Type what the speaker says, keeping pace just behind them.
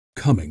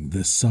Coming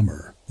this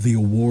summer, the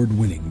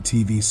award-winning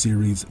TV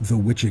series The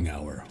Witching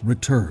Hour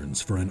returns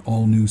for an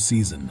all-new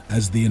season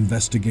as the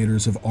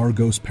investigators of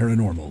Argos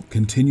Paranormal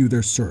continue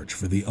their search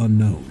for the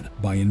unknown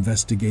by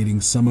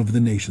investigating some of the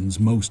nation's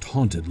most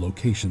haunted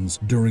locations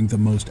during the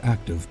most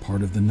active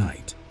part of the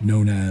night,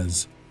 known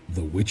as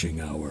The Witching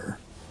Hour.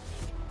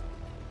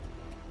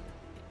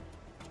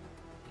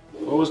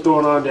 What was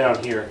going on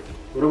down here?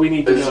 What do we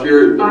need to know?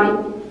 Spirit.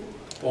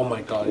 Oh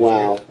my god.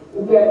 Wow.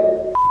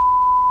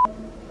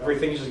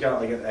 Everything's just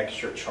got like an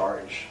extra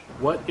charge.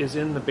 What is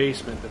in the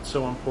basement that's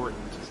so important?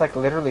 It's like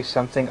literally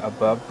something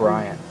above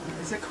Brian.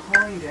 Is it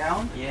calling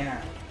down? Yeah.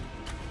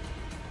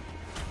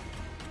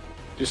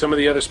 Do some of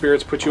the other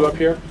spirits put you up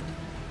here?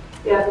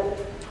 Yeah.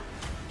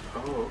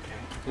 Oh,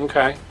 okay.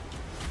 Okay.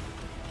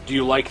 Do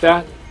you like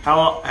that?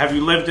 How have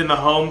you lived in the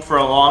home for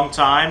a long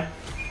time?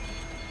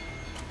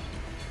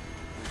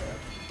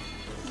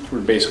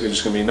 We're basically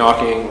just going to be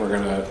knocking. We're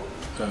going to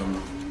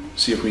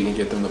see if we can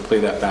get them to play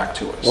that back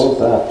to us. What was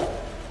that?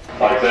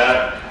 Like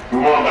that? We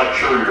want to make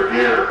sure you're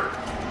here.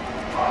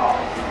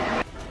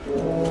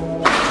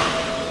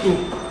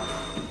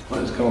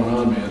 What is going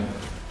on, man?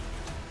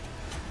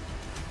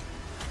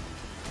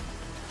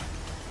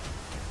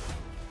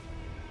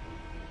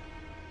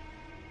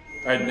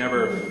 I'd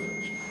never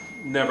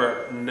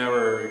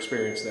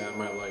experienced that in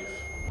my life.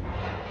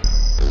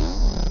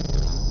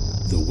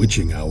 The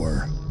Witching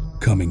Hour,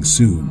 coming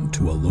soon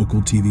to a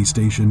local TV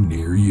station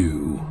near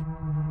you.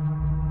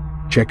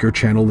 Check your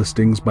channel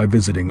listings by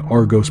visiting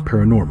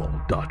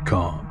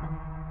argosparanormal.com.